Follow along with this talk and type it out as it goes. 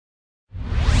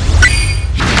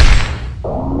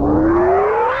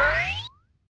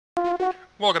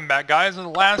Welcome back, guys. And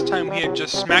the last time we had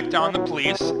just smacked down the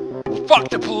police. Fuck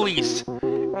the police!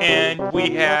 And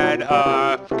we had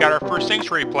got our first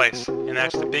sanctuary place, and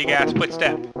that's the big ass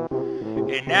footstep.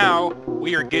 And now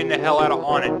we are getting the hell out of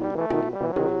on it.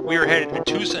 We are headed to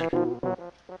Tucson.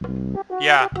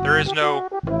 Yeah,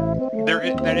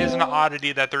 that is an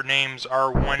oddity that their names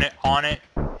are one on it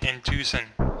and Tucson.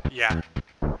 Yeah.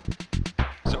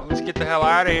 So let's get the hell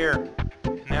out of here.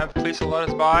 And now the police will let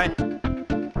us by. And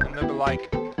they'll be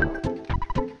like,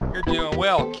 "You're doing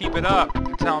well, keep it up.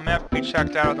 The town map can be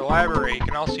checked out at the library. You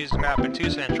can also use the map in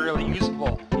Tucson, it's really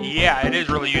useful." Yeah, it is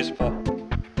really useful.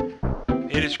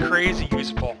 It is crazy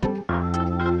useful.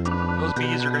 Those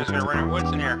bees are just gonna run in the woods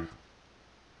in here.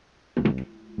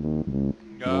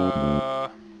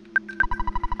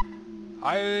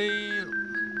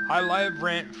 I live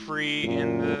rent-free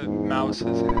in the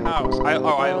mouse's house.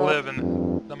 I live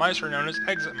in the mice are known as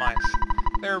exit mice.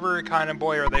 They're very kind and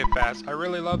boy are they fast. I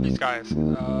really love these guys.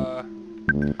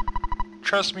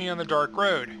 Trust me on the dark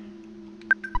road.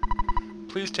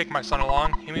 Please take my son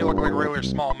along. He may look like a regular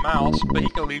small mouse, but he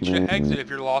can lead you to exit if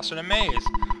you're lost in a maze.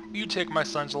 Will you take my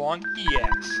sons along?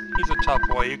 Yes. He's a tough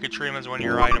boy. You could treat him as one of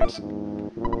your items.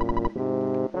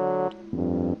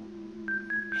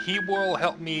 He will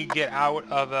help me get out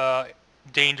of a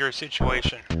dangerous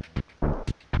situation.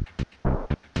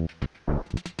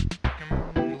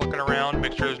 I'm looking around,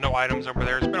 make sure there's no items over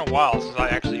there. It's been a while since I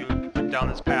actually went down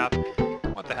this path.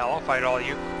 What the hell, I'll fight all of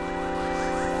you.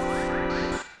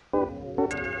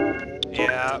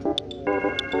 Yeah.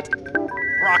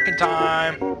 Rockin'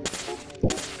 time!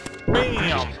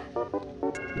 Bam!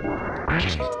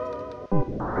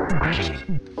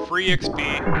 Free XP.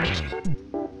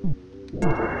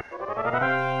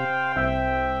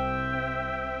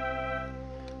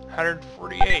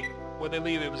 148. What'd they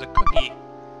leave? It was a cookie.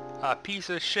 A piece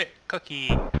of shit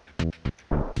cookie.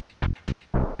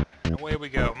 And away we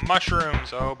go.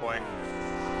 Mushrooms. Oh boy.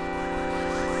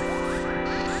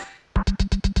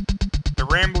 The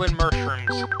rambling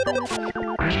mushrooms.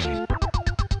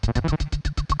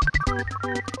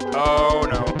 Oh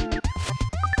no.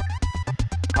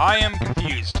 I am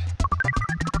confused.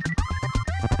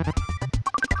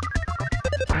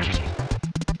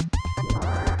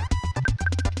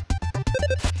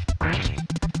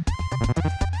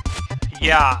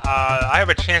 Yeah, I have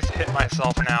a chance to hit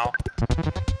myself now.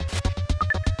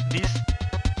 These...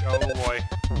 Oh boy.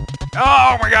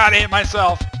 Oh my god, I hit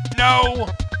myself! No!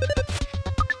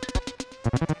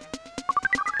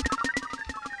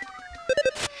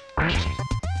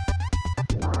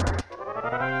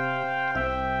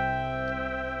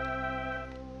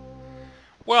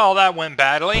 Well, that went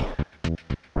badly.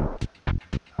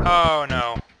 Oh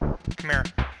no. Come here.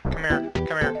 Come here. Come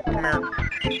here. Come here.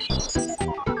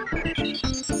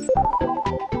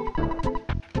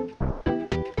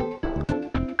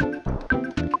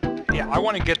 I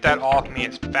want to get that off me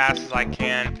as fast as I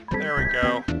can. There we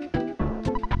go.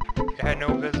 It had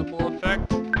no visible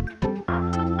effect.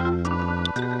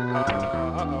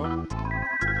 Uh-oh.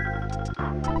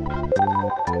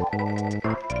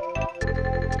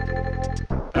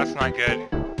 That's not good.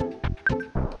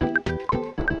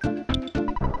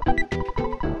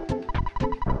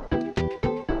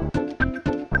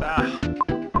 Ah.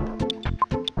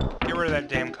 Get rid of that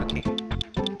damn cookie.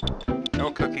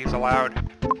 No cookies allowed.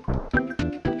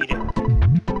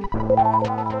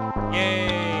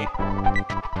 Yay!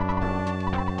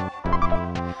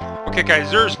 Okay guys,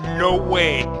 there's no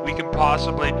way we can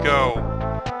possibly go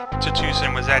to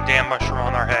Tucson with that damn mushroom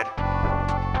on our head.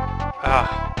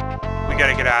 We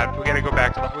gotta get out. We gotta go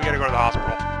back to we gotta go to the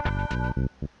hospital.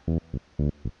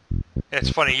 It's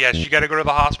funny, yes, you gotta go to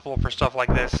the hospital for stuff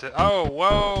like this. Oh,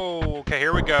 whoa! Okay,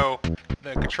 here we go.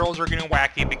 The controls are getting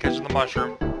wacky because of the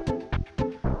mushroom.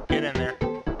 Get in there.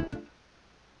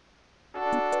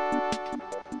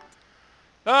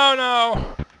 Oh no!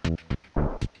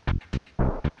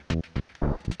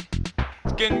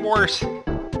 It's getting worse.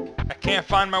 I can't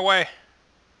find my way.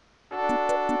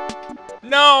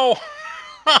 No!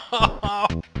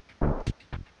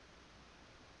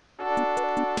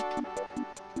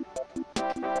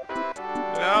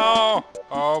 No!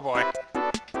 Oh boy.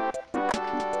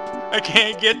 I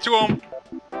can't get to him.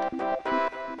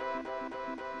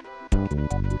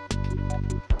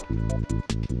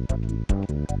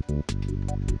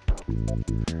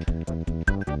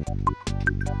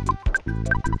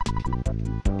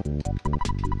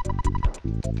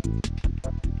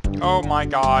 Oh my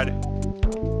god.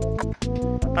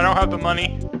 I don't have the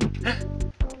money.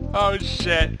 Oh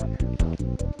shit.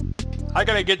 I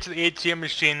gotta get to the ATM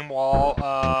machine while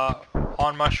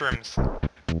on mushrooms.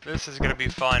 This is gonna be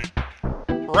fun.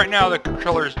 We're Right now the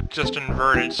controller's just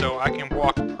inverted, so I can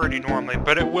walk pretty normally,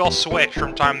 but it will switch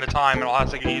from time to time, and I'll have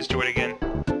to get used to it again.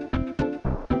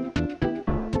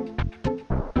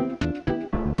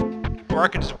 Or I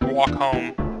could just walk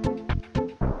home.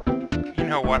 You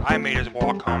know what, I may just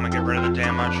walk home and get rid of the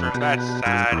damn mushroom. That's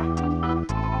sad.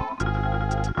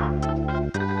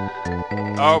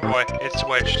 Oh boy, it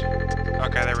switched.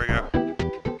 Okay, there we go.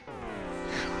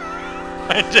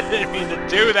 I didn't mean to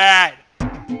do that!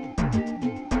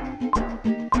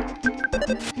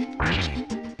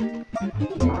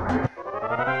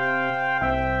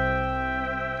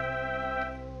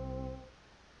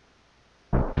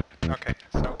 Okay,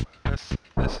 so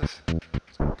this is...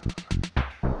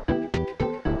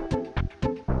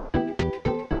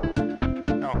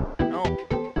 No, no.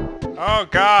 Oh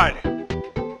god!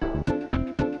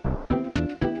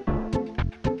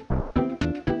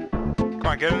 Come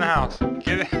on, get in the house.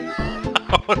 Get in the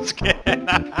house, get in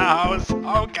the house!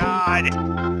 Oh god!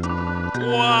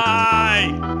 Why?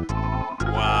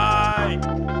 Why?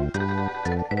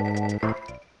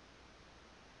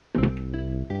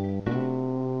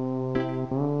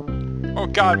 Oh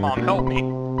god, Mom, help me.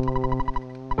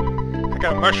 I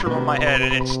got a mushroom on my head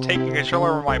and it's taking control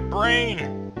over my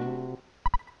brain.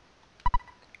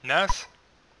 Ness?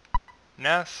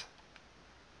 Ness?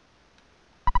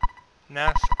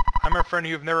 Ness? I'm a friend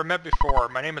you've never met before.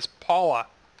 My name is Paula.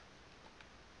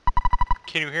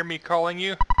 Can you hear me calling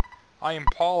you? I am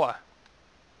Paula.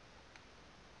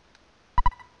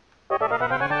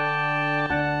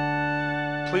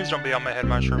 Please don't be on my head,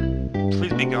 mushroom.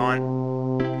 Please be gone.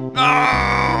 No!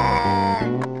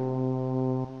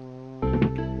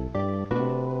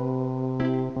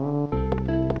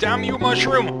 Damn you,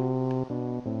 mushroom!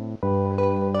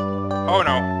 Oh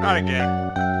no, not again.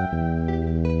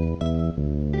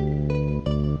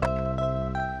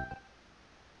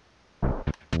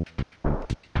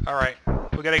 Alright,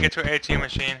 we gotta get to an ATM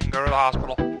machine and go to the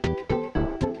hospital.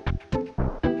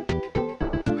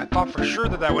 I thought for sure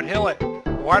that that would heal it.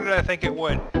 Why did I think it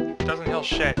would? It doesn't heal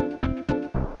shit.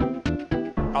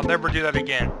 I'll never do that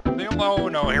again. Oh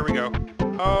no, here we go.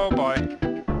 Oh boy.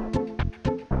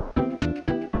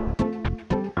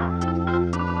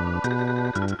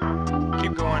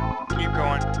 Keep going, keep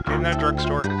going. Get in that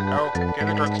drugstore. No, get in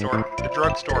the drugstore. The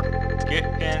drugstore. Get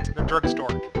in the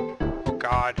drugstore. Oh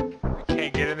god. I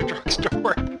can't get in the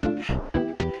drugstore.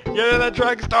 Get in the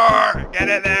drugstore! Get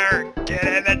in there! Get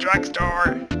in the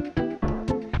drugstore!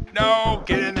 No!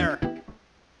 Get in there!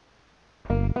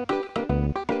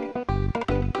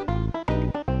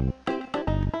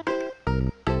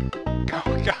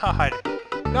 Oh god!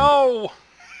 No!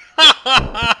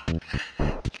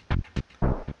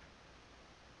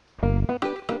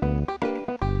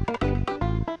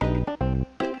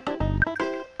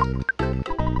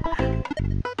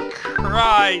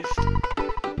 Christ!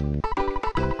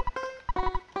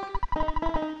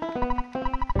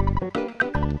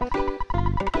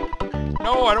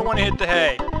 No, I don't want to hit the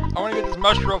hay. I want to get this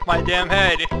mushroom off my damn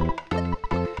head.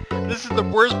 This is the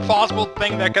worst possible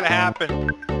thing that could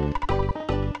happen.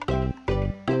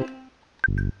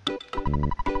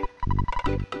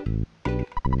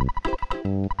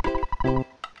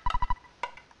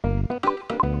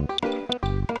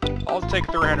 I'll take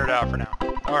 300 out for now.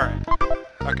 Alright.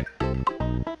 Okay.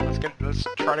 Let's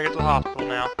try to get to the hospital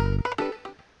now.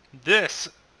 This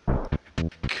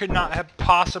could not have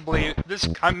possibly... This...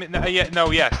 I mean... Yeah,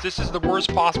 no, yes. This is the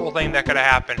worst possible thing that could have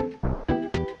happened.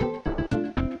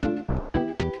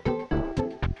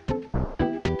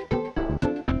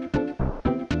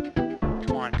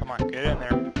 Come on, get in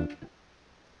there.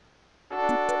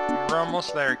 We're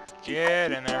almost there.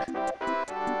 Get in there.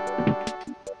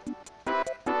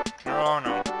 Oh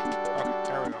no. Okay,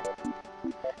 there we go.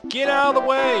 Get out of the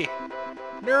way!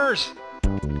 Nurse!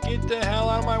 Get the hell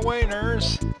out of my way,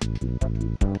 nurse!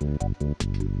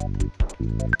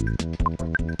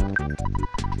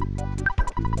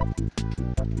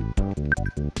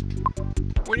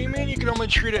 What do you mean you can only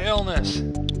treat an illness?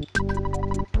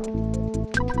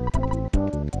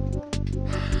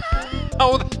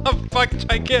 How the fuck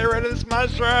did I get rid of this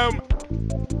mushroom?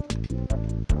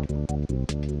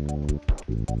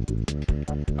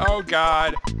 Oh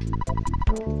god.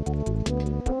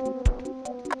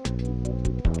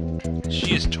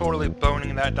 She is totally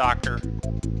boning that doctor.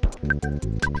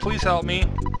 Please help me.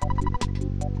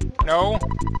 No?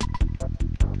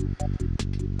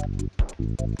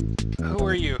 Who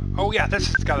are you? Oh yeah, this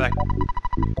is the guy that...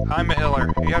 I'm a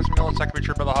healer. You have some millisecond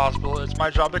trip by the hospital. It's my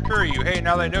job to cure you. Hey,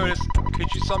 now that I noticed,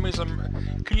 could you sell me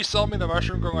the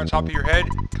mushroom growing on top of your head?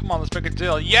 Come on, let's make a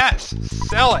deal. Yes!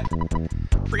 Sell it!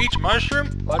 For each mushroom?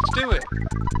 Let's do it.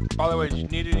 By the way, do you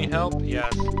need any help?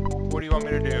 Yes. What do you want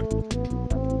me to do?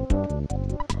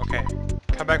 Okay.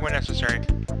 Come back when necessary.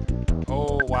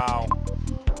 Oh, wow.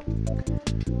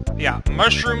 Yeah,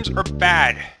 mushrooms are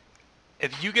bad.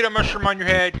 If you get a mushroom on your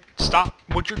head, stop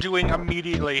what you're doing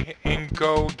immediately and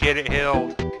go get it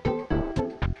healed.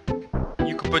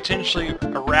 You could potentially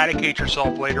eradicate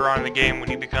yourself later on in the game when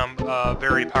you become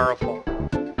very powerful.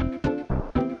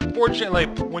 Fortunately,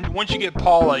 once you get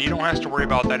Paula, you don't have to worry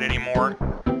about that anymore.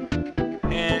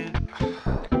 And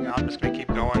yeah, I'm just gonna keep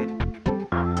going.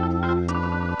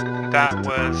 That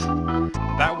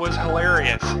was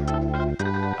hilarious.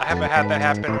 I haven't had that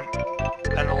happen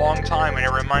in a long time, and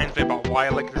it reminds me about why I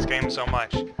like this game so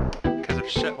much. Because of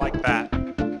shit like that.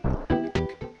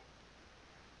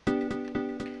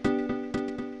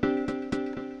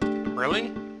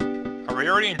 Really? Are we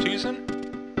already in Tucson?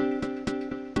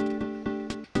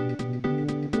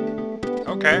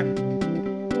 Okay.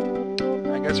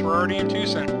 I guess we're already in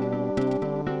Tucson.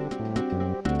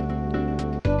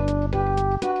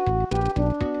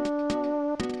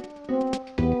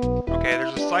 Okay,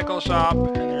 there's a cycle shop,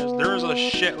 and there's a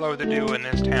shitload to do in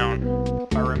this town,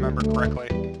 if I remember correctly.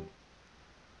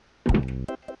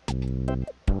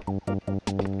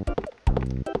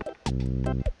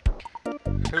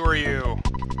 Who are you?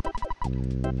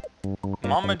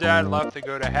 Mom and Dad left to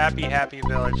go to Happy Happy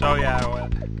Village. Oh yeah, well,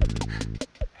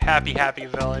 Happy Happy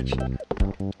Village.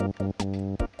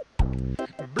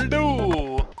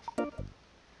 Blue!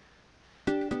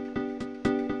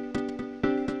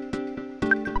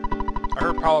 I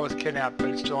heard Paula was kidnapped, but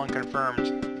it's still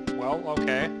unconfirmed. Well,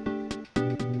 okay.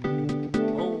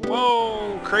 Whoa,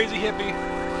 whoa! Crazy hippie!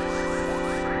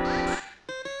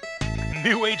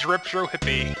 New Age retro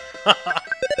hippie.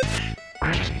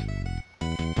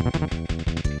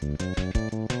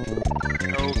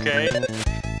 Okay.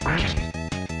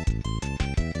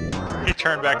 He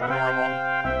turned back to normal.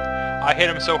 I hit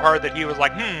him so hard that he was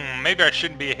like, maybe I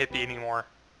shouldn't be a hippie anymore.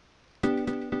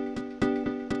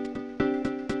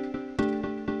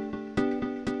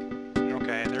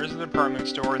 Okay, there's the department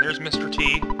store, and there's Mr.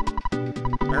 T.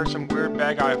 There's some weird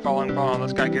bad guy following Paul.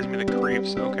 This guy gives me the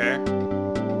creeps, okay.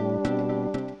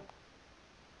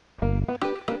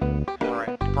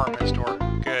 Alright, department store.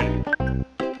 Good.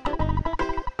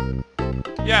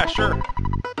 Yeah, sure.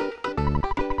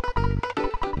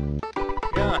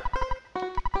 Yeah.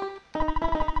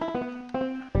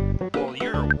 Well,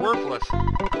 you're worthless.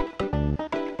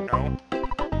 No.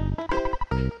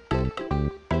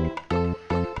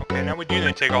 Okay, now we do need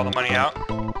to take all the money out.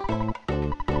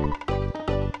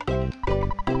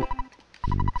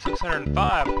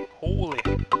 605. Holy.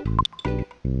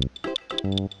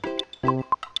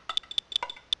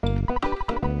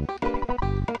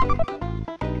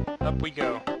 Up we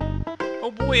go.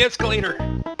 Oh boy, escalator!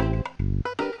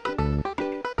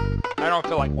 I don't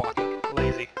feel like walking.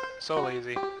 Lazy. So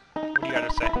lazy. What do you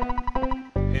gotta say?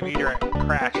 The meteor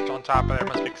crashed on top of there.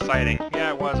 Must be exciting. Yeah,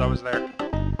 it was. I was there.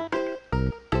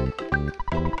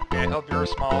 Okay, help you're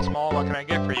small. Small, what can I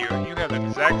get for you? You have the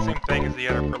exact same thing as the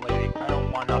other poor lady. I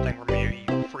don't want nothing from you,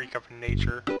 you freak of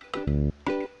nature.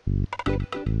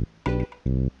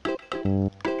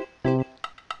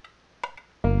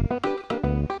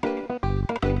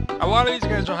 A lot of these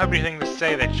guys don't have anything to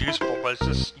say that's useful, but it's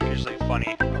just usually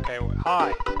funny. Okay, well,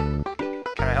 hi. Can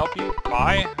I help you?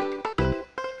 Bye?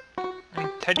 And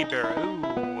teddy bear.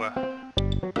 Ooh.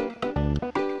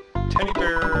 Teddy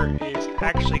bear is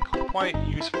actually quite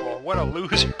useful. What a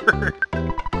loser.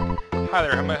 Hi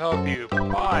there, how may I help you?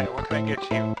 Bye, what can I get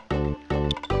you?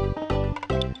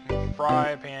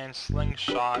 Fry pan,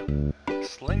 slingshot.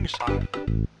 Slingshot?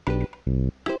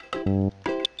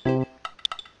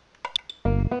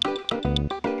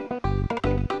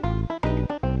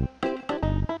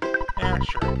 Yeah,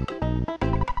 sure.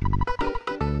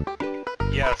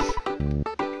 Yes.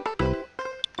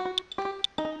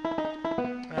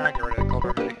 Ah, get rid of the cold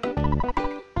remedy.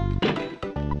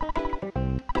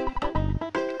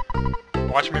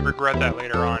 Watch me regret that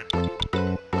later on.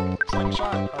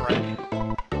 Slingshot? Alright.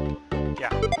 Yeah.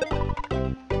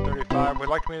 35. Would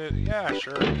like me to... Yeah,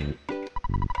 sure.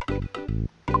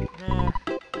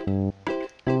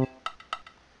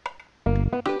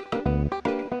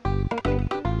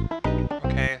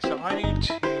 Okay, so I need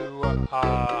to, what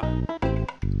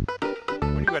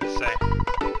do you got to say?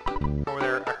 Over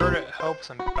there, I heard it helps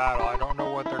in battle. I don't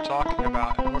know what they're talking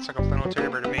about. It looks like a flannel teddy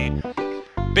bear to me.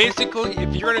 Basically,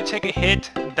 if you're going to take a hit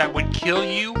that would kill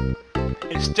you,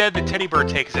 instead the teddy bear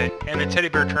takes it, and the teddy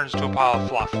bear turns to a pile of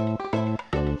fluff.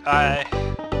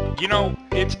 You know,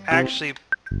 it's actually...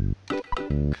 I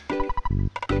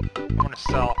want to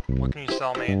sell. What can you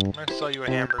sell me? I'm going to sell you a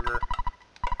hamburger.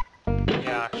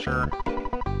 Yeah, sure.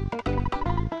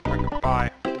 I can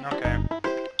buy. Okay.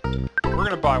 We're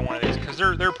gonna buy one of these, because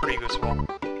they're pretty useful. No.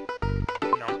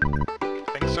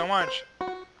 Thanks so much.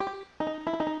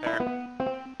 There.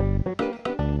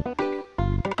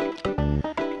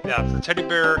 Yeah, the teddy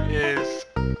bear is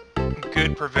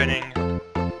good preventing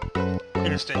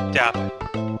instant death.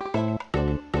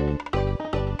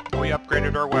 We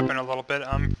upgraded our weapon a little bit.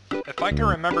 If I can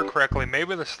remember correctly,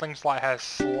 maybe the slingshot has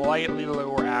slightly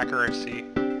lower accuracy.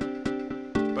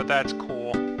 But that's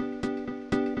cool.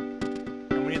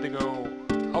 And we need to go...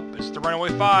 Oh, it's the Runaway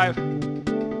 5! I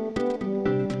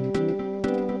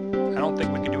don't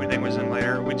think we can do anything with him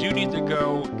later. We do need to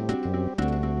go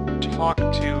talk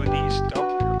to these...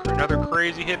 Oh, another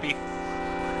crazy hippie.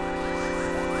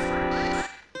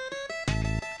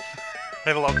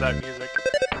 I love that music.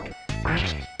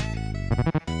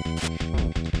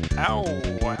 Ow!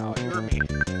 Wow, you hurt me.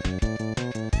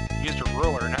 Used a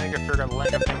ruler, now you can figure out the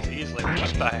length of things easily.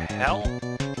 What the hell?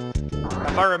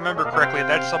 If I remember correctly,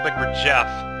 that's something for Jeff.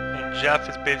 And Jeff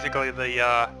is basically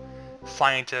the,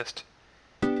 scientist.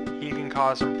 He can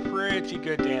cause some pretty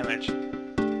good damage.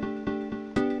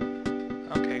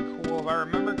 Okay, cool. If I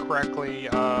remember correctly,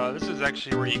 this is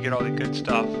actually where you get all the good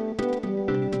stuff.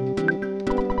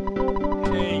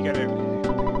 Hey, you gotta...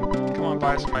 Come on,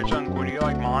 buy some of my junk. What do you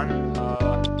like, Mon?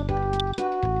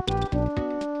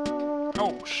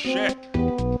 Oh, shit!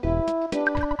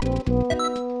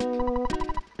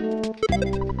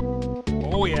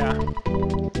 Oh, yeah.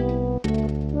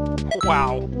 Oh,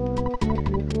 wow.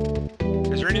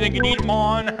 Is there anything you need,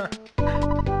 Mon?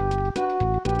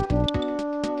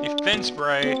 You fin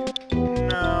spray?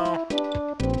 No.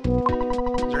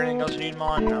 Is there anything else you need,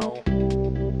 Mon? No.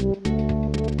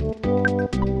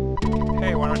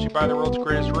 Hey, why don't you buy the world's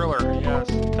greatest ruler? Yes,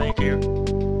 thank you.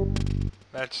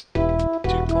 That's 2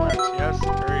 coins. Yes,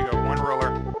 there you go, 1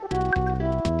 ruler.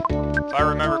 If I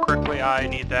remember correctly, I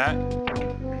need that.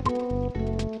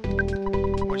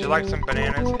 Would you like some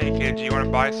bananas? Hey kid, do you want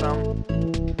to buy some?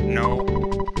 No.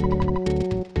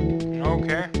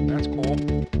 Okay, that's cool.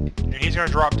 And he's gonna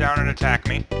drop down and attack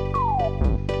me.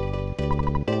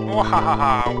 Oh, ha ha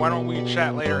ha. Why don't we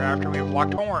chat later after we've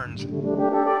locked horns?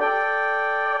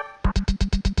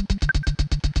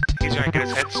 He's gonna get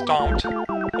his head stomped.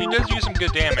 He does use some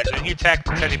good damage, and he attacked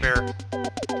the teddy bear.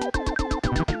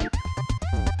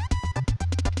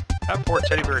 That poor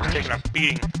teddy bear is taking a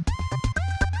beating.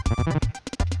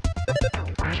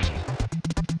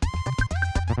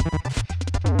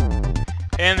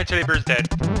 And the teddy bear's dead.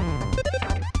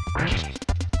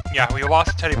 Yeah, we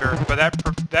lost the teddy bear, but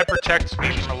that protects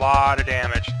me from a lot of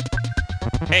damage.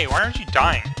 Hey, why aren't you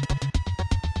dying?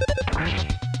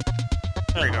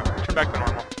 There you go. Turn back to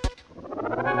normal.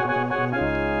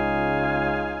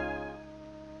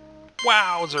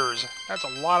 Wowzers! That's a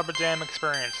lot of damn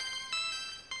experience.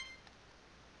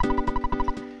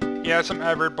 Yeah, some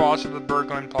average boss of the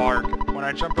Berglund Park. When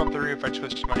I jumped off the roof, I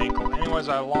twisted my ankle. Anyways,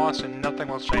 I lost, and nothing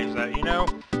will change that. You know,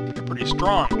 you're pretty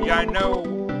strong. Yeah, I know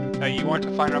that you want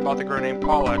to find out about the girl named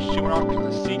Paula. She went off to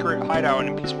the secret hideout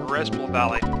in a peaceful Restful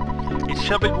Valley. A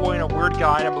chubby boy and a weird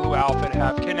guy in a blue outfit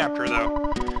have kidnapped her,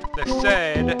 though. They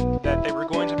said that they were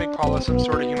going to make Paula some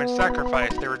sort of human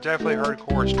sacrifice. They were definitely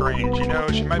hardcore strange. You know,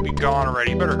 she might be gone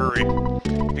already. You better hurry.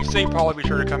 If you see Paula, be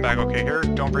sure to come back, okay? Here,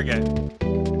 don't forget.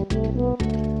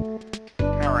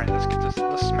 Alright, let's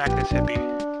smack this hippie.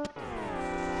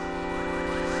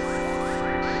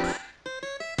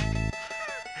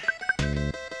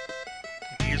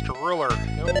 He used a ruler.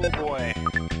 Oh boy.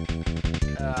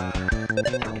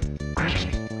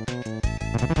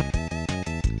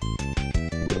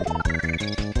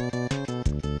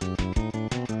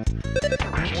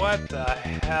 What the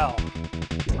hell?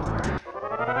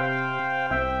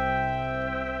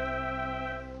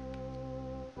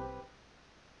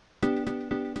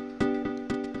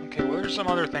 Okay, well there's some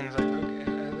other things. Okay,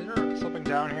 is there something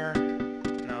down here?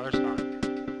 No, there's not.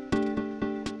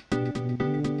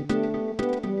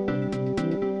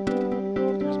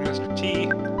 There's Mr. T.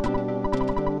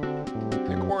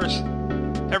 Of course,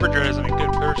 Everdred isn't a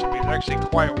good person, but he's actually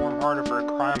quite warm-hearted for a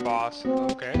crime boss.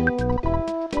 Okay.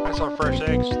 I saw fresh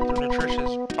eggs. They're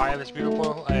nutritious. Buy this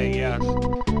beautiful egg, yes.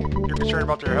 You're concerned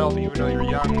about their health even though you're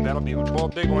young. That'll be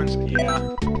 12 big ones. Yeah.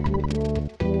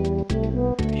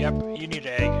 Yep, you need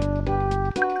an egg.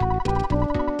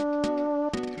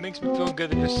 It makes me feel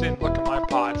good to just sit and look at my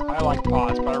pots. I like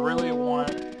pots, but I really want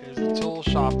is the tool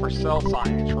shop for sell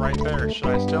sign. It's right there. Should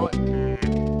I steal it?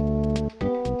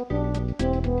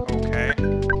 Okay.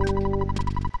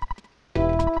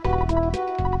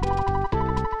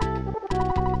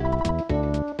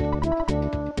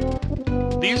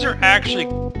 These are actually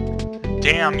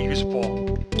damn useful.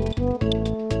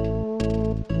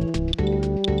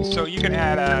 So you can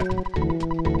add a...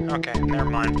 Okay, never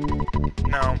mind.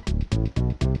 No.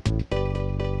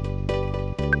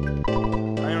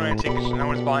 I don't antique because no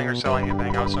one's buying or selling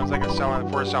anything. I was sounds like a selling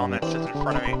for selling that sits in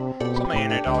front of me. So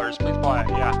many $8. Please buy it.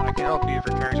 Yeah, I can help you if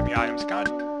you're carrying some items. God.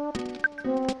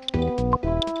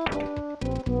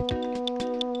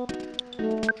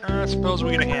 I suppose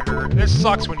we get a hamburger. This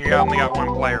sucks when you only got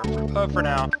one player. For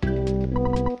now.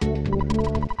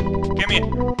 Give me it.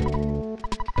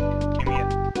 Give me it.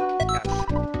 Yes.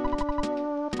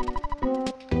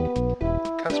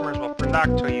 Customers will flock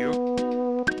to you.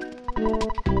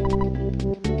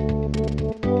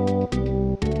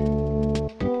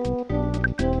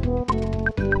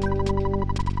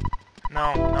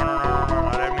 No. I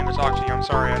didn't mean to talk to you. I'm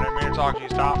sorry. I didn't mean to talk to you.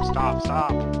 Stop.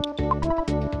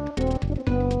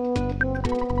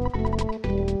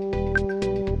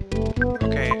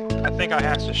 Okay, I think I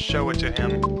have to show it to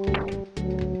him.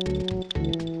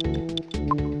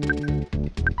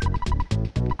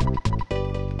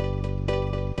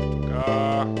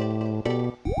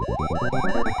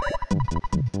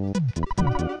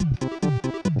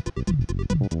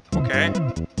 Okay.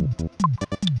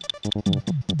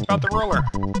 About the ruler.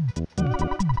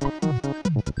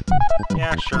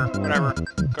 Yeah, sure. Whatever.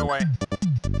 Go away.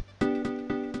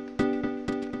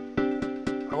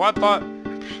 Oh, I thought...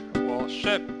 Well,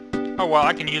 shit. Oh, well,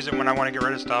 I can use it when I want to get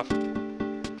rid of stuff.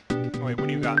 Wait, what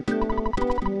do you got?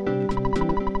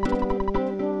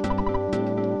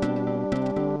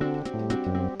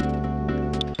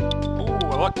 Ooh,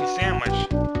 a lucky sandwich.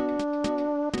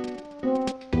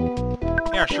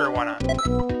 Yeah, sure, why not? No,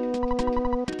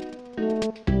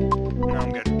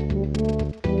 I'm good.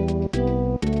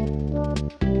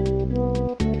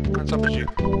 What's up with you?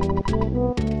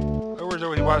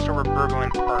 Always watched over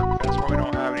burgling park. That's why we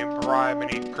don't have any bribe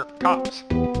any cops.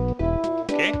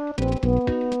 Okay.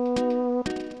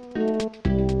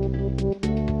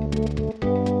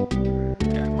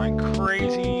 Am I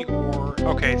crazy or...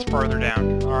 Okay, it's farther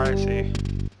down. Alright, I see.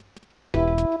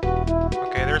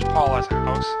 Okay, there's Paula's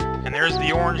house. And there's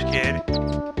the orange kid.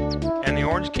 And the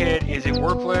orange kid is a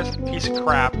worthless piece of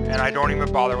crap, and I don't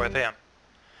even bother with him.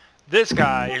 This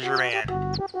guy is your man.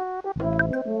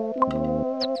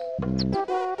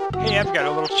 Hey, I've got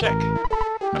a little chick.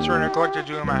 I sort of neglected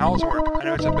doing my housework. I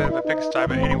know it's a bit of a pigsty,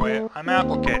 but anyway, I'm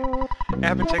Apple Kid. I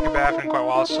haven't taken a bath in quite a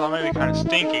while, so I may be kind of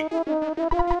stinky.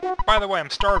 By the way, I'm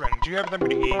starving. Do you have something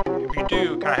to eat? If you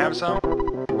do, can I have some?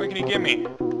 What can you give me?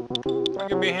 I'll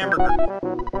give me a hamburger.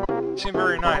 You seem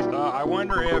very nice. I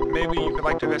wonder if maybe you could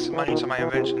like to invest some money into my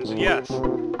inventions. Yes.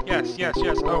 Oh,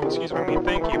 excuse me.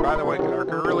 Thank you. By the way, I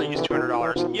could really use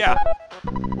 $200. Yeah.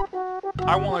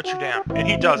 I won't let you down. And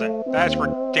he doesn't. That's for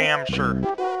damn sure.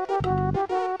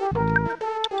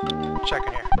 Check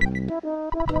in here.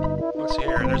 Let's see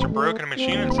here. There's a broken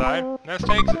machine inside. Let's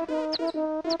take it.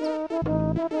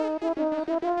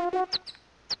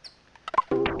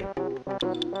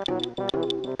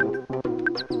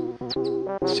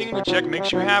 Seeing the check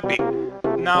makes you happy.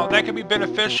 Now, that can be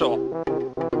beneficial.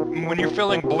 When you're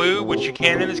feeling blue, which you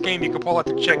can in this game, you can pull out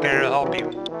the check and it'll help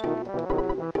you.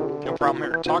 No problem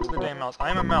here. Talk to the damn mouse. I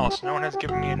am a mouse. No one has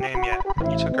given me a name yet.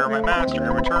 You took care of my master.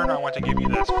 In return, I want to give you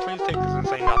this. Please take this and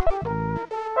say nothing.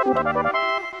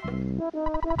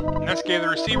 Next, gave the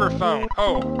receiver a phone.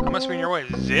 Oh, I must be in your way.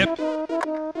 Zip?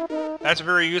 That's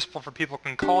very useful for people who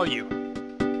can call you.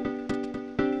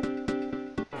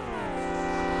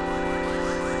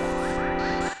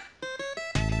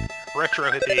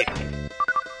 Retro hippie.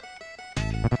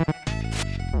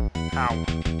 Ow.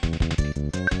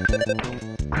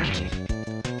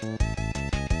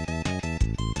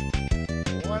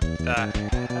 What the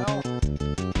hell?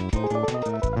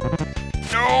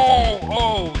 No!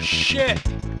 Oh, shit!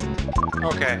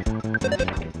 Okay.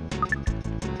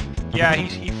 Yeah,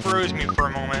 he froze me for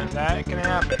a moment. That can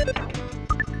happen.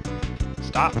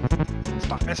 Stop.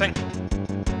 Stop missing.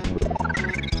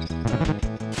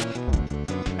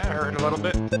 That hurt a little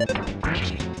bit.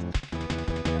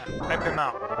 Wipe him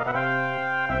out.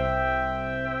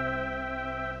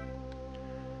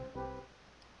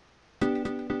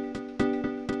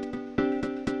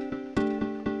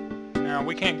 Now,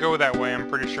 we can't go that way, I'm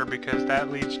pretty sure, because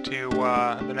that leads to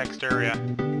the next area.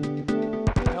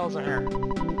 What the hell's in here?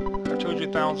 I've told you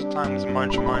 1,000 times,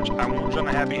 munch, munch. I won't join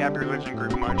the happy religion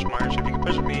group, munch, munch. If you can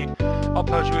push me, I'll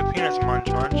push you with peanuts, munch,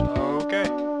 munch. Okay.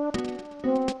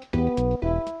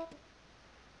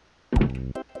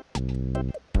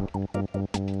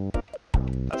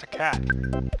 That's a cat.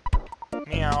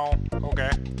 Meow.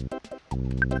 Okay.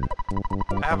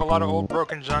 I have a lot of old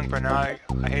broken junk, but now I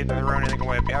hate to throw anything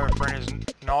away. If you have a friend who's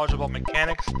knowledge about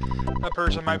mechanics, that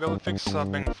person might be able to fix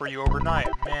something for you overnight.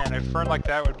 Man, a friend like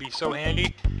that would be so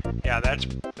handy. Yeah,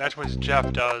 that's what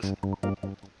Jeff does.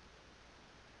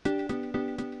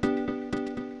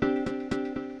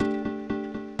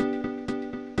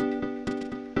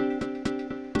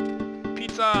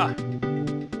 Pizza!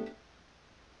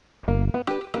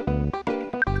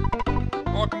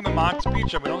 Welcome to Mott's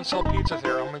Pizza. We don't sell pizzas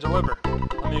here, only deliver.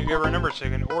 Let me give her a number so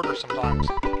you can order sometimes.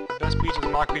 The best pizza is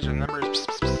Mock Pizza. The number is pss,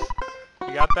 pss, pss.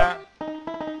 You got that?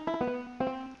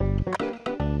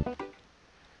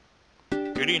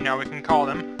 Goody, now we can call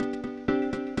them.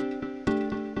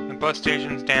 The bus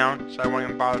station's down, so I won't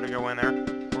even bother to go in there.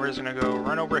 We're just gonna go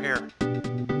run over here.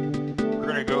 We're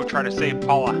gonna go try to save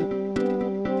Paula.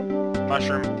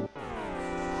 Mushroom.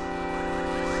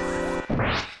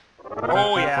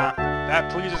 Oh yeah,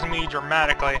 that pleases me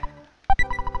dramatically.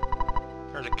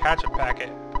 There's a ketchup packet.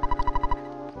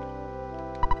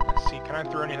 Let's see, can I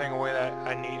throw anything away that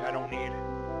I don't need?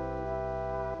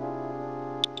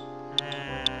 No.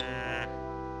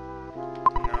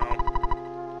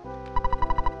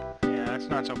 Yeah, that's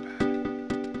not so bad.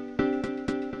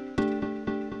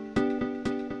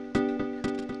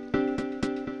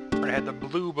 We're gonna head to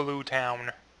Blue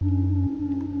Town.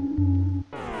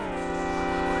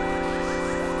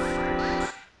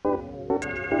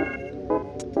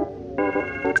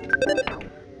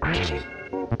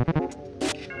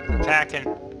 Attacking.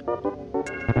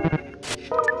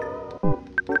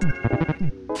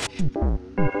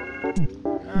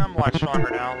 I'm a lot stronger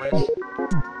now, at least.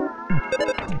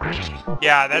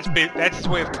 Yeah, that's his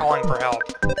way of calling for help.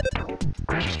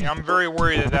 Yeah, I'm very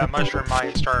worried that mushroom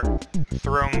might start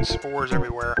throwing spores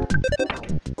everywhere.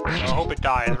 So I hope it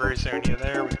dies very soon. Yeah,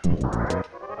 there we go.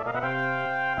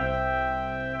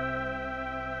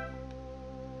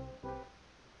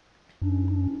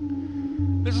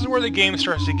 This is where the game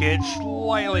starts to get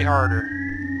slightly harder.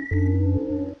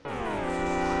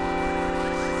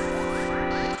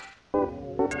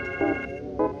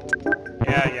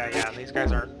 Yeah. These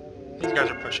guys are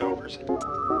pushovers.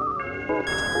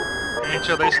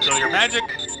 Until they steal your magic.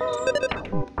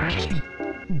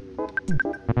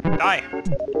 Die.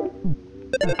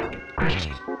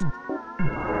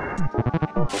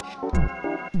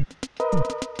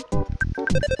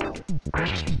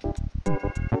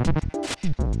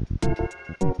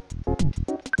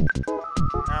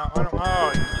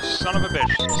 Oh, you son of a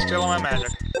bitch. Stealing my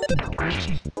magic.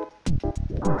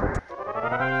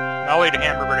 I'll eat a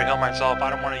hamburger to heal myself. I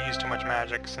don't want to use too much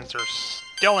magic since they're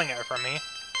stealing it from me.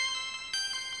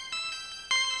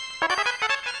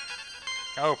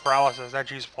 Oh, paralysis. That's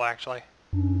useful, actually.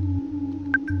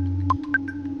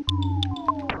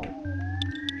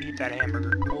 Eat that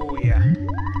hamburger. Oh, yeah.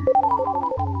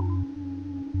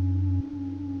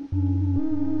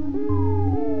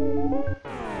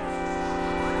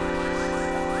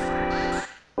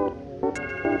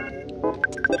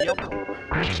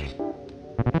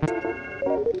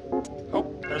 Oh,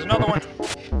 there's another one.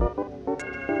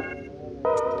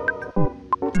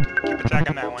 Keep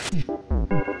attacking that one.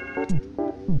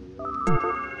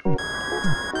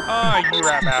 Ah, you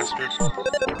rat bastard.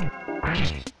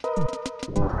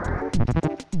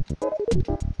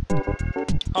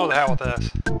 Oh, the hell with this.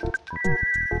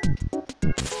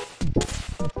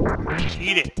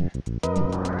 Eat it.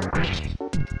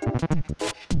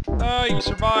 Oh, you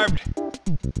survived.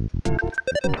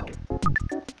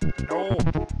 No.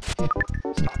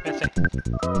 Stop missing.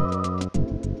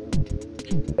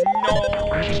 No.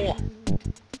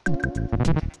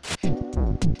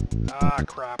 Ah,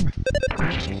 crap.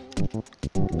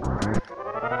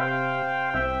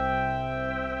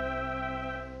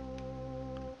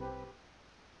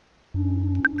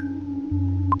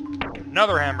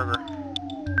 Another hamburger.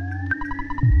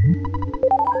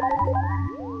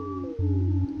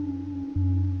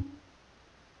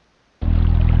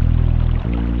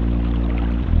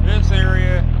 This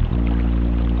area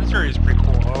is pretty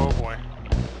cool. Oh boy.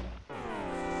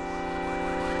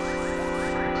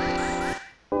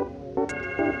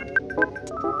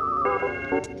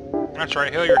 That's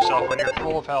right, heal yourself when you're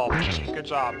full of health. Good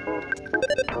job.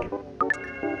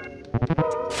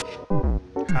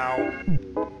 Ow.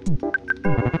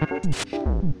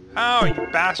 Oh, you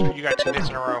bastard, you got 2 hits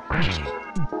in a row.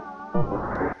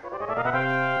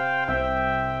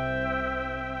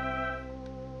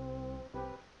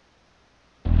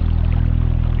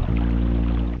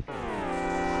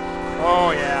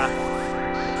 Oh, yeah.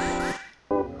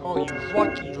 Oh, you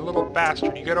lucky little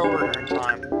bastard. You get over here in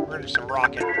time. We're gonna do some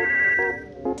rocking.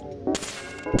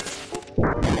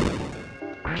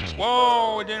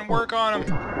 Whoa, it didn't work on him.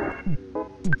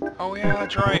 Oh, yeah,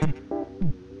 that's right.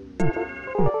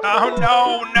 Oh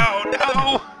no!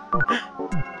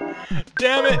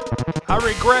 Damn it! I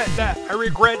regret that. I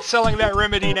regret selling that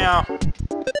remedy now.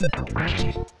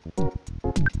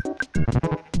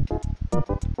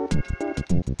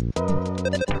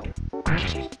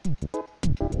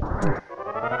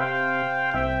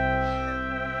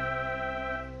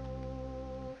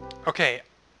 Okay,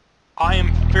 I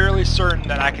am fairly certain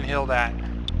that I can heal that.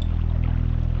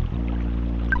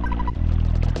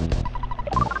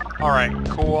 Alright,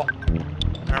 cool.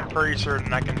 I'm pretty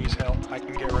certain I can use health. I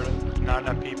can get rid of not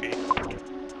enough PP.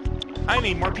 I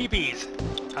need more PPs.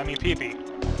 I mean PP.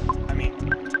 I mean,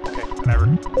 okay, whatever.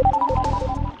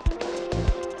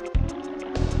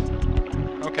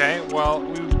 Okay, well,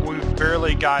 we've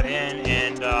barely got in,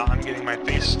 and I'm getting my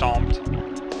face stomped.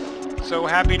 So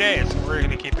happy days. We're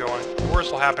gonna keep going. The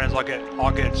worst will happen is I'll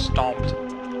get stomped.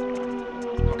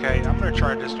 Okay, I'm gonna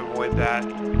try to just avoid that.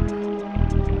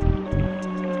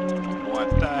 What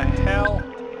the hell?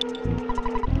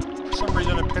 For some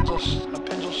reason, a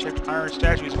pencil-shaped iron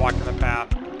statue is blocking the path.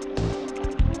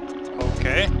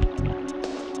 Okay.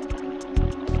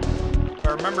 If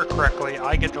I remember correctly,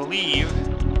 I get to leave.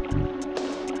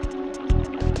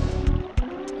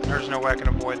 There's no way I can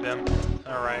avoid them.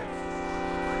 Alright.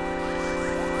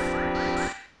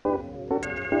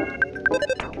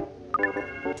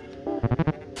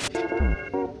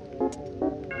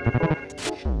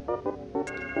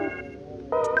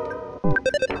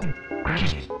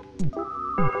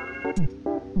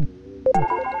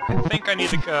 I think I need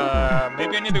to,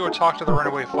 maybe I need to go talk to the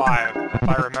Runaway 5, if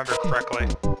I remember correctly.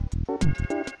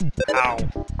 Ow.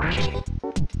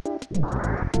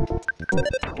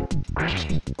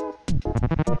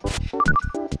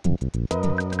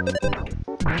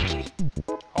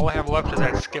 All I have left is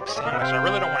that skip sandwich. I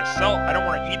really don't want to sell, I don't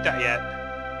want to eat that yet.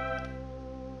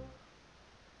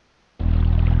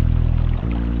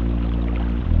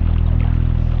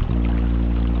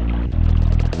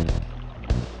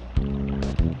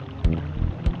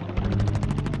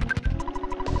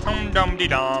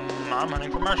 Dum-de-dum. I'm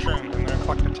hunting for mushrooms. I'm gonna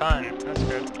collect a ton. That's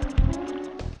good.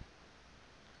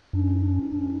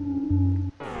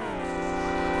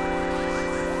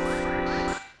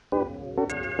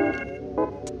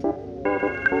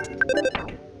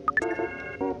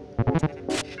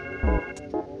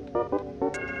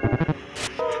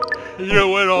 You know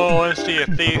what, all honesty, if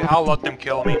they, I'll let them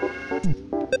kill me.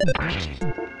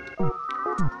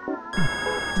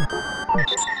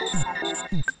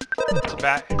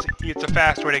 It's a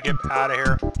fast way to get out of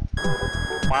here.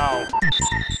 Wow.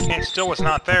 Can't steal what's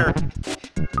not there.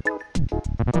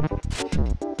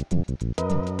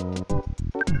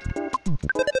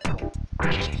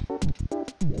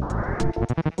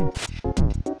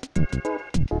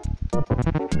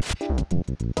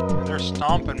 They're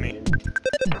stomping me.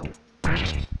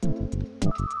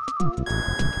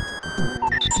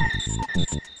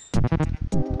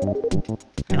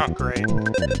 Oh, great.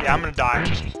 Yeah, I'm gonna die.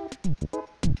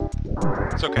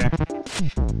 It's okay.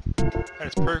 That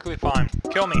is perfectly fine.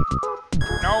 Kill me.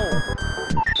 No!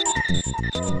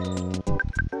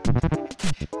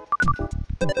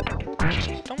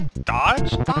 Don't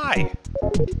dodge, die!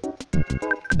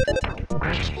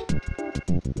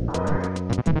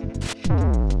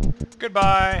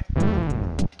 Goodbye!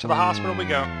 To the hospital we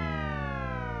go.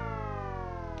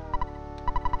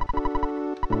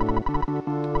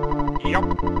 Yup.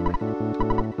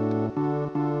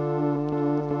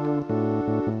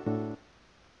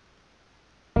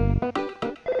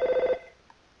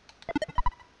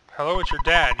 Hello, it's your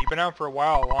dad. You've been out for a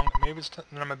while. Maybe it's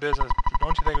none of my business.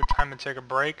 Don't you think it's time to take a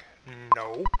break?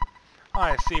 No.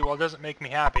 I see. Well, it doesn't make me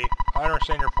happy. I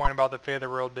understand your point about the fate of the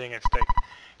world being at stake.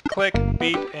 Click,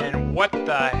 beep, and what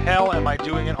the hell am I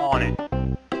doing it on it?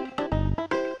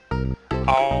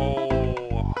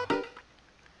 Oh.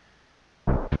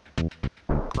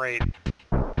 Great.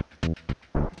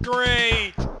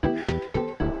 Great!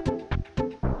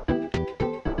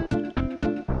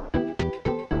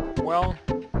 Well,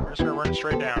 we're just gonna run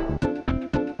straight down.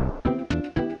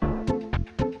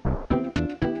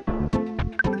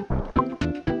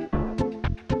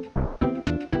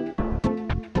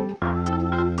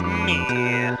 Me.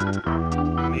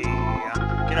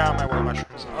 Get out of my way,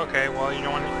 mushrooms. Okay, well, you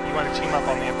want to team up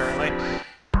on me, apparently.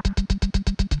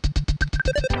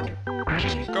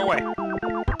 Go away.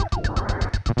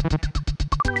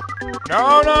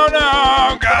 No, no,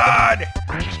 no! God!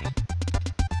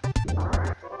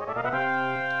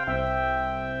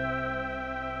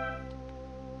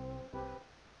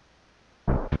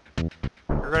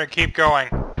 We're gonna keep going.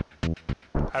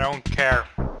 I don't care.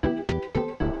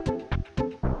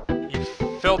 You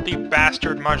filthy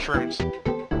bastard mushrooms.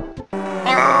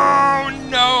 Oh,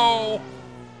 no!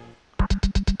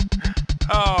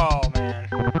 Oh, man.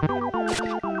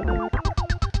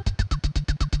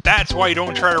 That's why you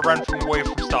don't try to run away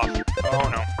from stuff. Oh,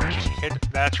 no.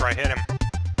 That's right, hit him.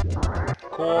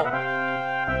 Cool.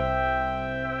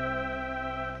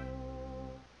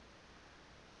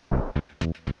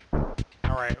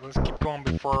 Alright, let's keep going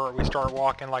before we start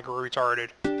walking like we're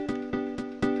retarded.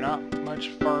 Not much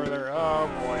farther. Oh,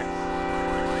 boy.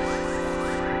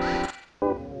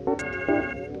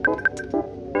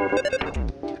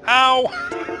 Ow!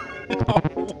 No.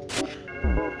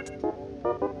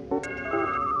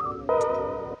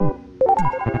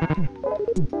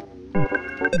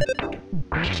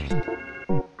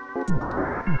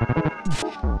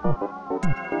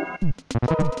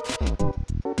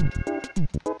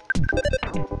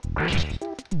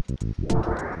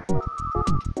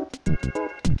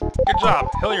 Good job.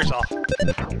 Heal yourself.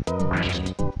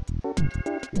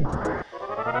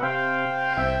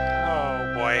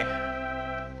 Oh, boy.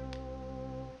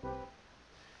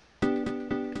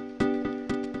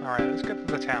 Alright, let's get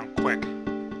to the town quick.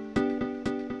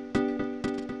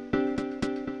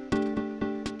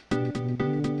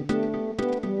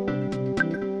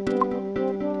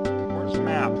 Where's the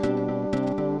map?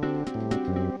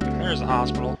 There's the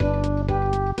hospital.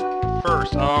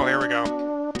 First, oh, here we go.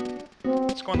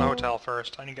 Let's go in the hotel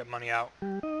first. I need to get money out.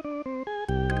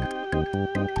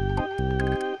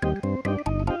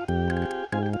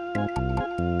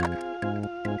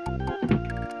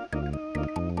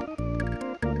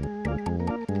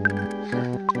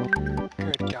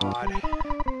 Good God.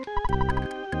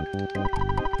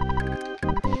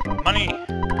 Money!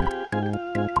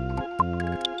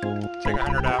 Take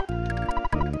 100 out.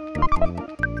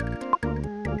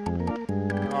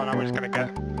 Oh, now we're just gonna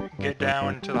get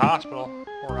down to the hospital.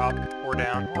 Or up, or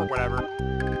down, or whatever.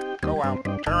 Go out.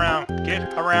 Turn around.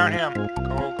 Get around him.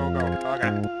 Go, go, go.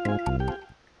 Okay.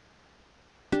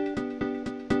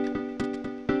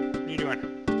 What are you doing?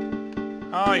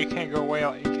 Oh, you can't go way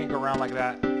out. You can't go around like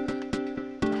that.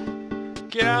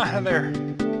 Get out of there.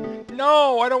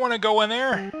 No, I don't want to go in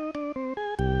there.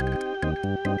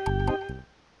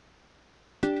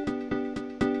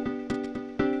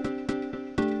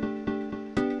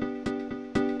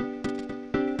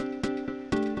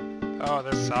 Oh,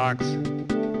 this sucks. Get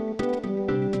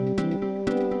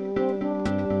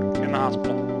in the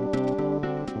hospital.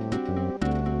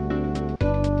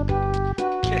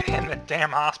 Get in the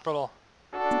damn hospital.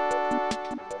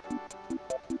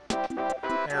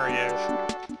 There he is.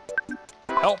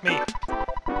 Help me.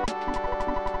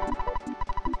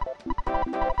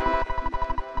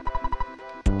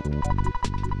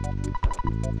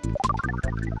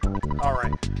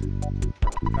 Alright.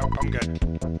 Nope, I'm good.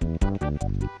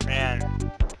 Man.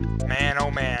 Man,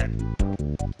 oh man.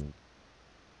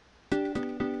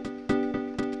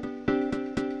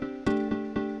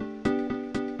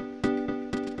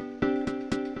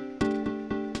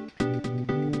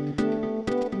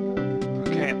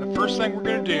 Okay, the first thing we're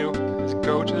gonna do is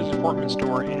go to the department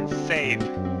store and save.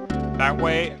 That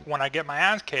way, when I get my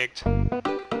ass kicked,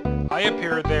 I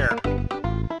appear there.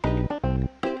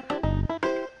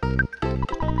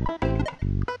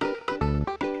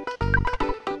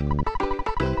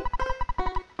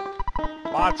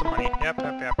 Lots of money. Yep.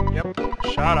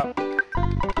 Shut up.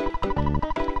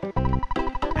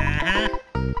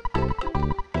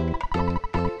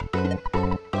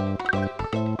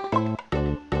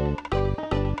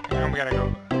 And we gotta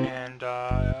go. And,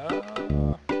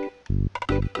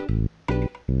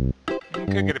 you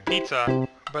could get a pizza,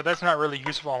 but that's not really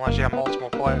useful unless you have multiple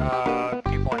people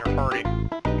in your party.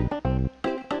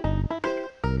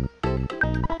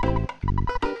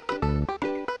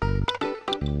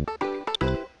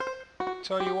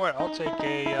 Tell you what, I'll take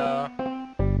a,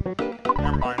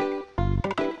 never mind.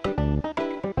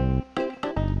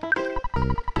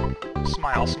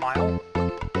 Smile, smile.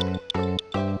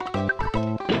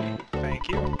 Thank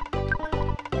you.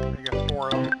 We got 4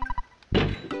 of them.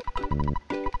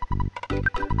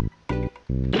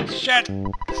 Shit!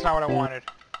 That's not what I wanted.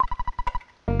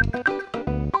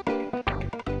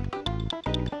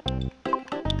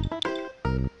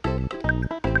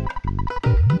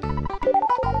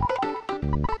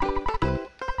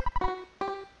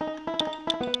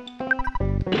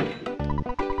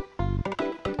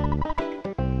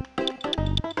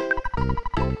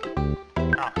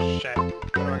 Shit.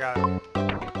 What do I got?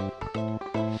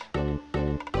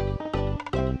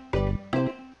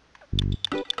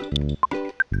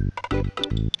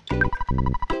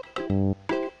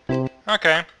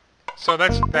 Okay. So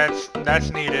that's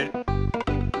needed.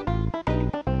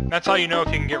 That's how you know if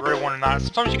you can get rid of one or not.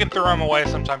 Sometimes you can throw them away,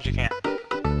 sometimes you can't.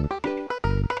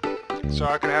 so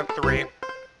I could have 3.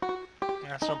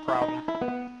 That's no problem.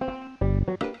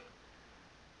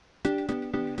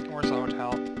 Where's the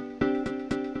hotel?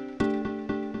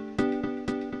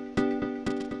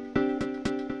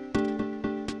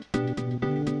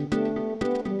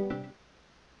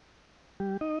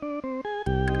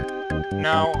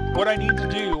 Now, what I need to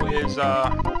do is,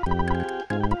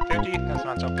 50? That's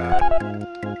not so bad.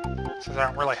 Since I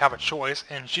don't really have a choice,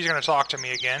 and she's gonna talk to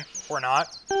me again, or not.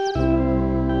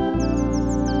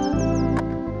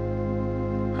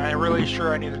 I'm really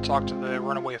sure I need to talk to the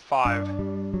Runaway 5. What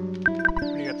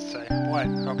do you got to say? What?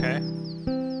 Okay.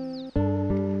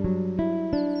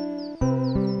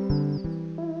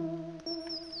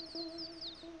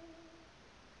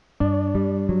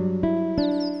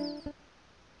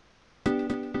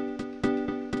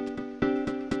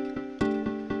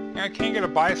 I can't get a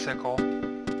bicycle,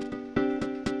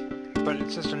 but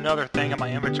it's just another thing in my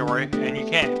inventory, and you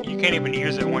can't even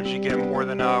use it once you get more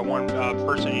than one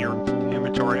person in your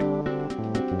inventory.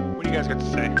 What do you guys got to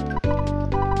say?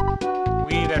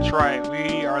 That's right,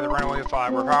 we are the Runaway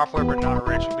 5. We're popular but not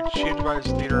rich. We've been cheated by this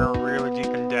leader and are really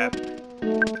deep in debt.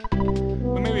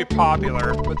 We may be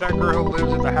popular, but that girl who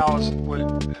lives at the house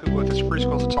with this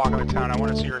preschool's the talk of the town. I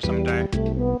want to see her someday.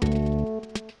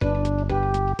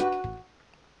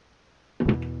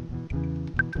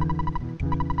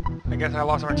 I guess I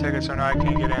lost my ticket, so now I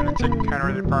can't get in. The ticket counter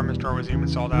at the department store was even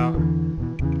sold out.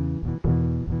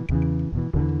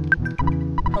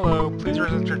 Hello, please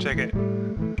resist your ticket.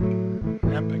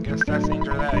 Yep, I guess that's the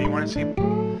answer to that. You want to see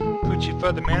Poochie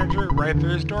Fud, the manager? Right through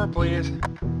his door, please.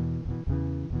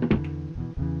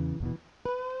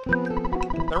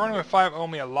 The Runaway 5 owe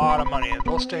me a lot of money, and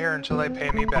they'll stay here until they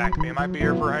pay me back. They might be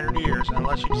here for 100 years,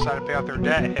 unless you decide to pay off their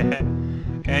debt.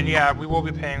 And yeah, we will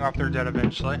be paying off their debt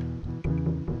eventually.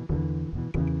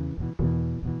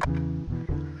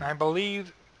 I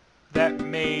believe that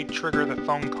may trigger the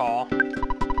phone call.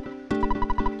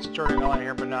 Starting all in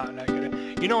here, but not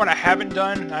good. You know what I haven't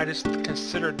done? I just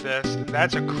considered this.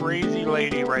 That's a crazy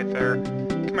lady right there.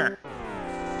 Come here.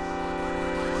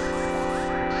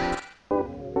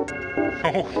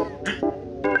 Oh.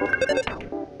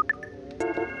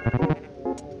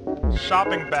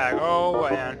 Shopping bag. Oh,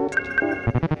 man.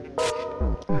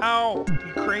 How?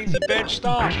 You crazy bitch,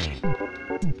 stop!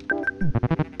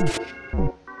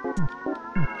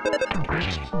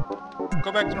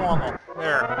 Go back to normal.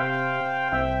 There.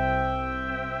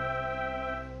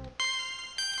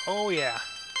 Oh yeah.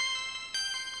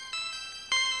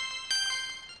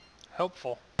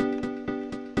 Helpful.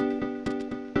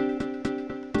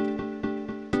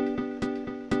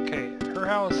 Okay, her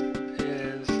house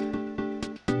is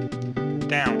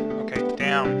down. Okay,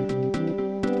 down.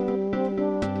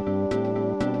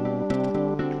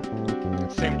 The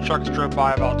same trucks drove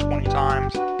by about 20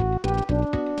 times.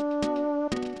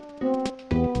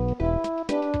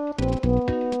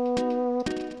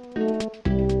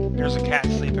 There's a cat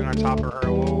sleeping on top of her.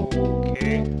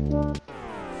 Okay.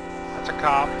 That's a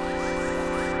cop.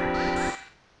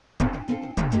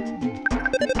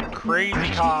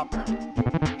 Crazy cop.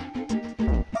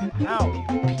 Ow,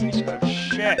 you piece of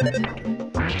shit.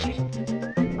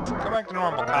 Go back to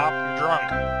normal, cop. You're drunk.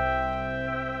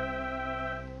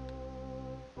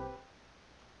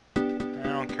 I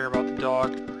don't care about the dog.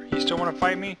 You still want to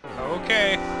fight me?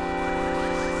 Okay.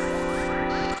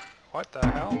 What the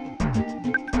hell?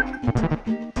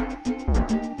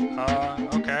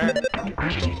 Okay.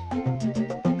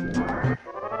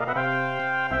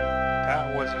 That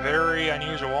was very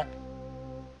unusual.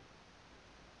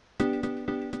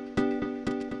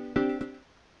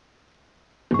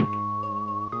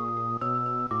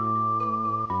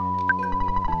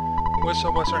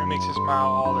 Whistler makes you smile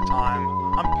all the time.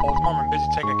 I'm Paula's mom. I'm busy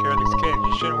taking care of these kids.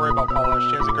 You shouldn't worry about Paula.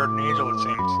 She has a guardian angel, it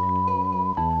seems.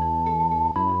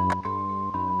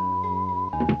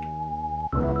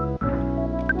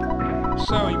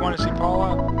 So, you want to see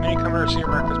Paula? Many come here to see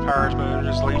America's powers, but they're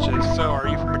just leeches. So, are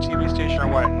you from a TV station or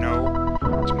what? No.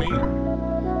 To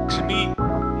meet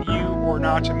you or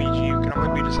not to meet you can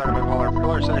only be decided by Paula.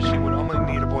 Paula says she would only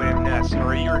meet a boy named Ness. Or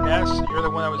are you or Ness? You're the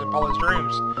one that was in Paula's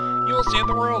dreams. You will save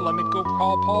the world. Let me go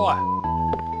call Paula.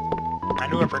 I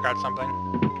knew I forgot something.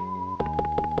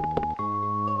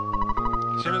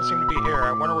 She doesn't seem to be here.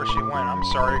 I wonder where she went. I'm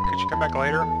sorry. Could she come back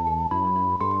later?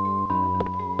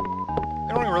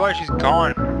 I don't even realize she's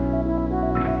gone.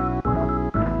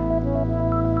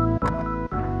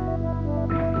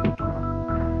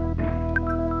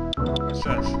 What's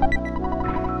this?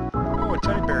 Oh, a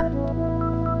teddy bear.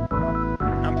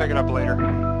 I'll pick it up later.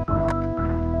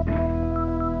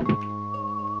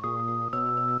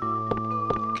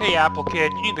 Okay, Apple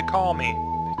Kid, you need to call me.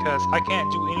 because I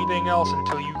can't do anything else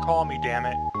until you call me, damn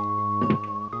it.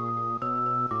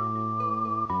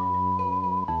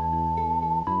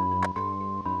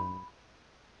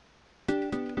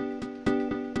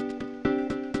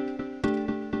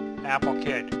 Apple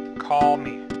Kid, call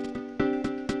me.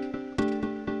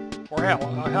 Or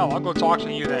hell, I'll go talk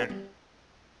to you then.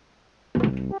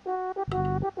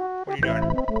 What are you doing?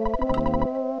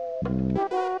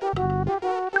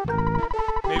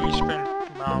 Maybe spin...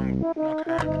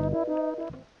 okay.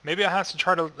 Maybe I have to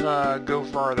try to go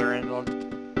farther and it'll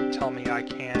tell me I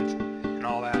can't and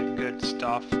all that good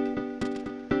stuff.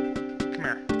 Come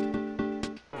here.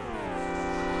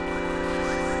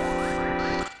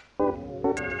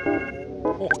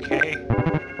 Okay.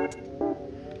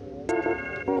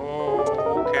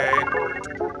 Oh, okay.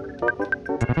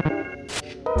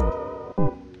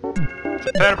 It's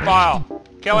a pedophile.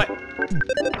 Kill it.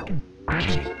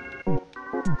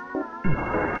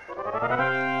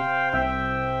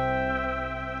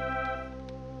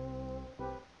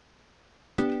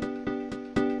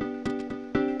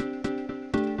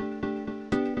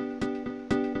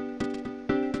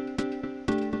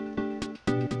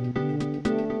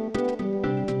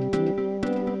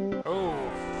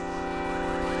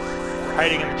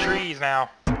 Hiding in the trees now.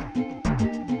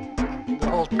 The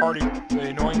whole party, the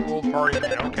annoying old party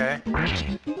man, okay.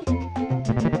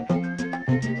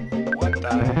 What the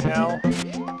hell?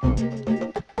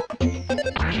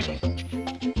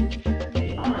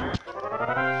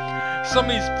 Some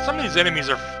of these enemies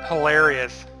are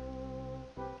hilarious.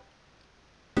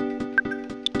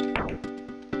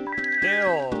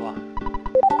 Hill.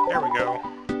 There we go.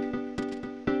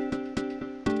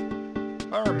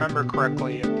 If I remember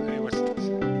correctly, it was this.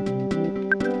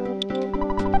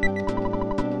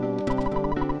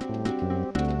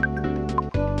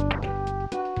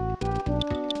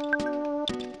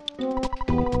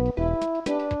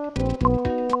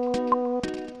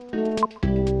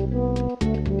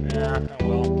 Yeah, oh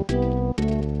well.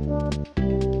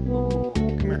 Ooh,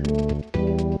 come here.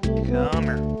 Come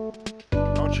here.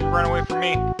 Don't you run away from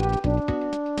me.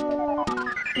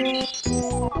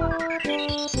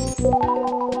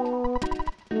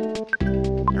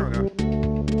 There we go.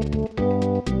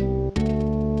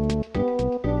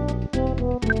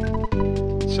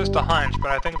 It's just a hunch,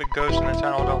 but I think the ghosts in the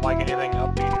tunnel don't like anything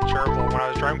upbeat and cheerful. When I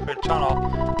was driving through the tunnel,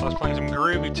 I was playing some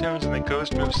groovy tunes and the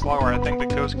ghost moved slower. I think the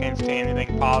ghost can't stand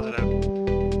anything positive.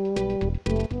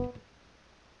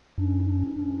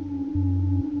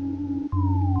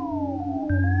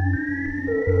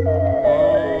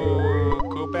 Whoa,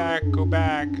 go back.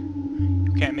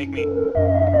 You can't make me.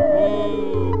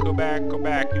 Whoa, go back.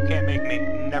 You can't make me.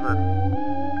 Never.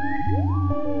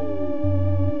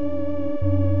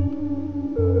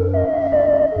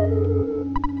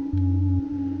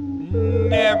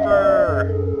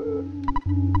 Never.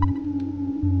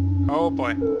 Oh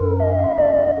boy.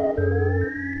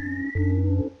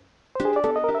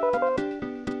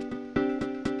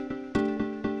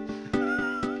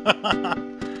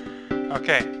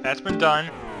 Okay, that's been done.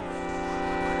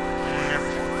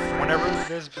 Whenever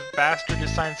this bastard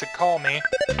decides to call me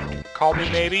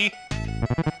maybe.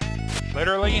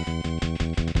 Literally.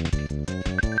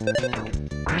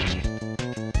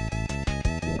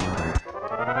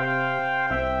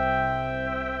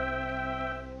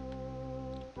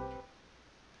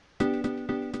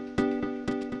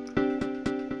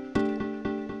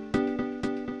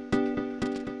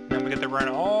 Then we get to run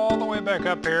all the way back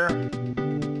up here.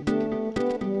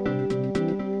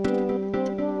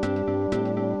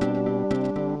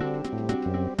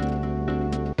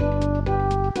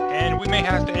 May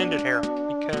have to end it here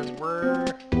because we're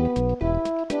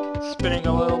spending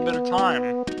a little bit of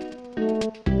time.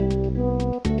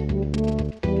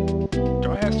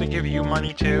 Do I have to give you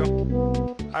money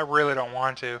too? I really don't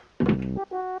want to.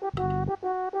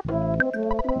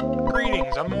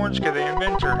 Greetings, I'm Orange Kid, the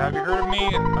inventor. Have you heard of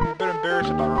me? I'm a bit embarrassed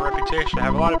about my reputation. I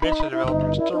have a lot of benches developed.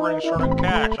 I'm still running short on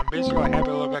cash. I'm basically happy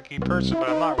to look like a person, but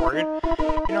I'm not worried.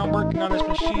 You know, I'm working on this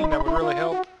machine that would really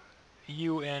help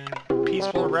you in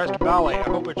Peaceful Rest Valley. I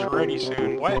hope it's ready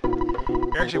soon. What?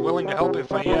 You're actually willing to help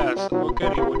if I yes. Oh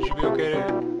goody, would you be okay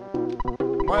to...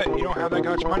 What? You don't have that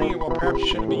much money? Well, perhaps you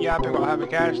shouldn't be yapping while having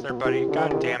cash there, buddy.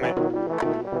 God damn it.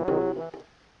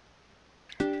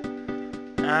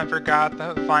 I forgot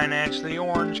to finance the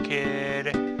Orange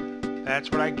Kid. That's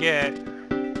what I get.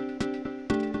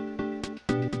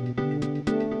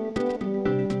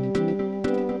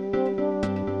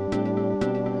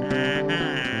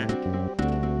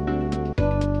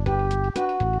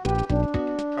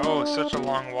 Such a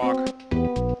long walk.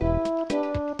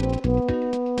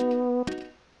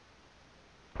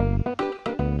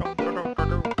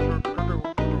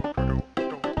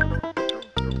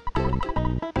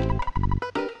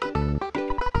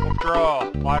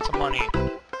 Lots of money.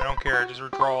 I don't care, just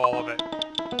withdraw all of it.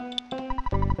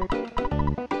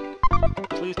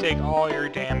 Please take all your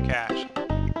damn cash.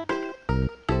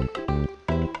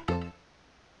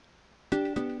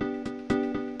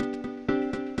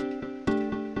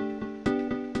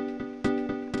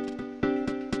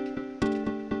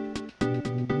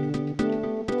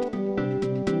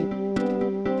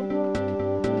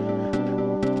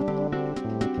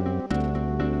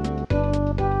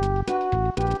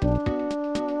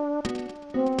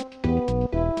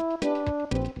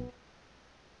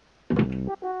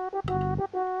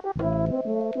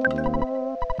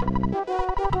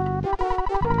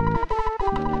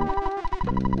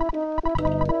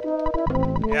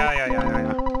 Yeah.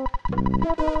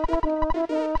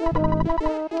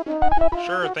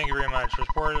 Sure, thank you very much.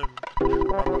 Report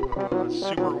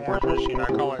Super Orange Machine. I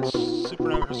call it Super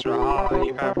Notice. Ah,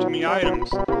 you have too many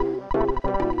items.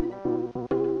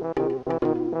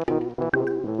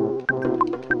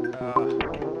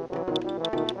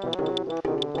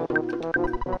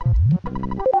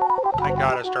 I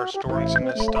gotta start storing some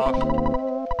of this stuff.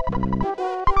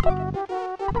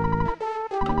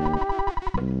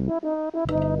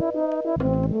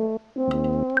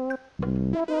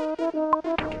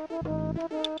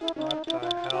 What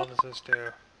the hell does this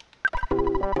do?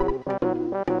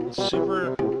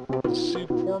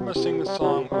 Superma sing the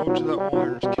song Ode to the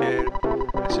Orange Kid.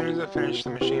 As soon as it finished, the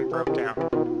machine broke down.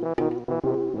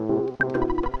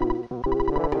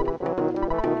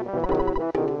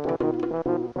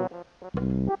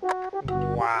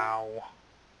 Wow.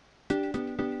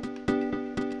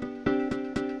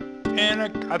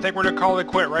 And I think we're gonna call it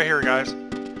quit right here, guys.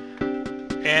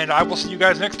 And I will see you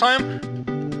guys next time.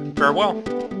 Farewell.